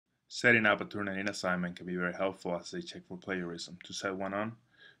Setting up a TurnItIn assignment can be very helpful as they check for plagiarism. To set one on,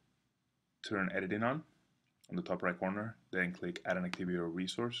 turn editing on the top right corner, then click Add an activity or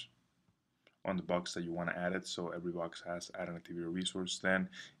resource on the box that you want to add it. So every box has Add an activity or resource. Then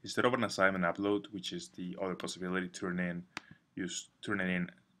instead of an assignment upload, which is the other possibility, use TurnItIn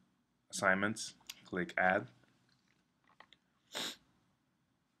assignments, click Add.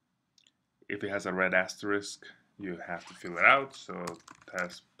 If it has a red asterisk, you have to fill it out. So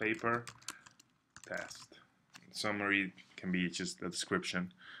test paper, test. Summary can be just the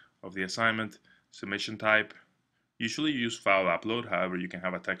description of the assignment. Submission type, usually you use file upload. However, you can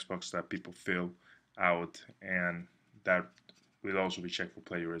have a text box that people fill out, and that will also be checked for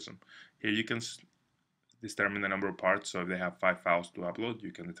plagiarism. Here you can determine the number of parts. So if they have 5 files to upload,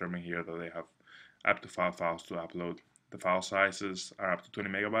 you can determine here that they have up to 5 files to upload. The file sizes are up to 20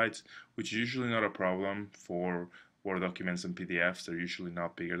 megabytes, which is usually not a problem for Word documents and PDFs. They're usually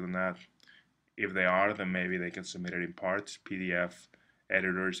not bigger than that. If they are, then maybe they can submit it in parts. PDF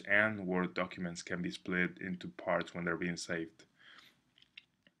editors and Word documents can be split into parts when they're being saved.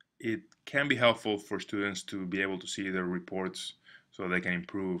 It can be helpful for students to be able to see their reports so they can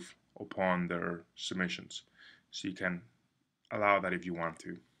improve upon their submissions. So you can allow that if you want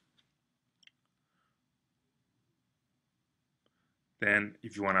to. Then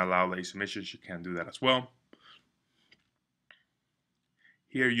if you want to allow late submissions, you can do that as well.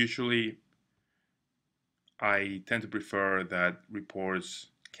 Here usually I tend to prefer that reports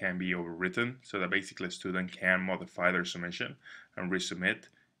can be overwritten so that basically a student can modify their submission and resubmit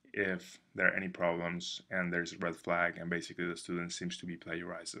if there are any problems and there's a red flag and basically the student seems to be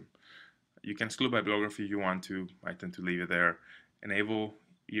plagiarizing. You can exclude bibliography if you want to. I tend to leave it there. Enable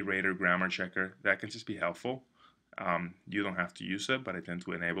e-rater grammar checker. That can just be helpful. You don't have to use it, but I tend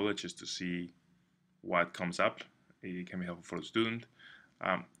to enable it just to see what comes up. It can be helpful for the student.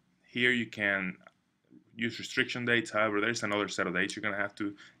 Here you can use restriction dates. However, there's another set of dates you're going to have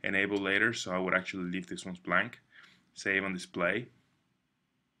to enable later, so I would actually leave this one blank. Save on display.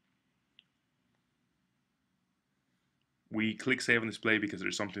 We click save on display because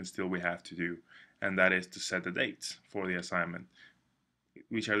there's something still we have to do, and that is to set the dates for the assignment,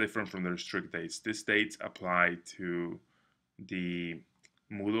 which are different from the restrict dates. These dates apply to the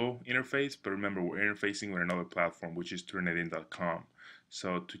Moodle interface, but remember we're interfacing with another platform, which is TurnItIn.com.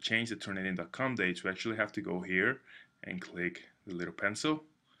 So to change the TurnItIn.com dates, we actually have to go here and click the little pencil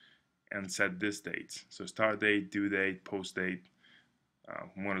and set this date. So start date, due date, post date.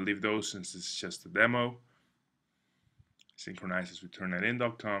 I'm going to leave those since it's just a demo. Synchronizes with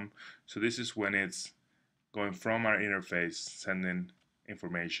TurnItIn.com. So this is when it's going from our interface, sending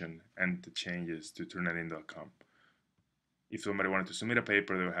information and the changes to TurnItIn.com. If somebody wanted to submit a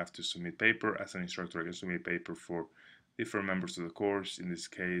paper, they would have to submit paper. As an instructor, I can submit paper for different members of the course. In this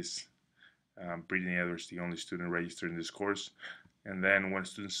case, Brittany Edwards, the only student registered in this course. And then when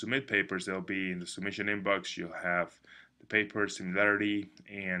students submit papers, they'll be in the submission inbox. You'll have the paper similarity,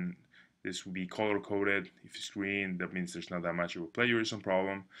 and this will be color-coded. If it's green, that means there's not that much of a plagiarism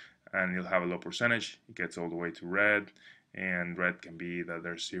problem, and you'll have a low percentage. It gets all the way to red, and red can be that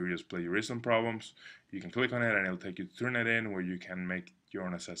there's serious plagiarism problems. You can click on it and it'll take you to TurnItIn where you can make your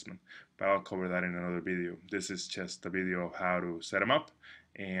own assessment. But I'll cover that in another video. This is just a video of how to set them up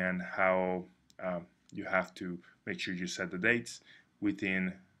and how you have to make sure you set the dates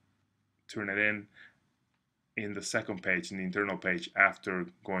within TurnItIn in the second page, in the internal page, after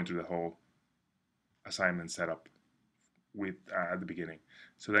going through the whole assignment setup with at the beginning.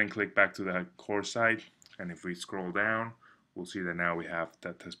 So then click back to the course site, and if we scroll down, we'll see that now we have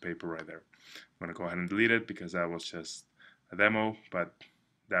that test paper right there. I'm going to go ahead and delete it because that was just a demo, but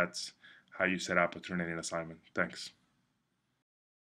that's how you set up a TurnItIn assignment. Thanks.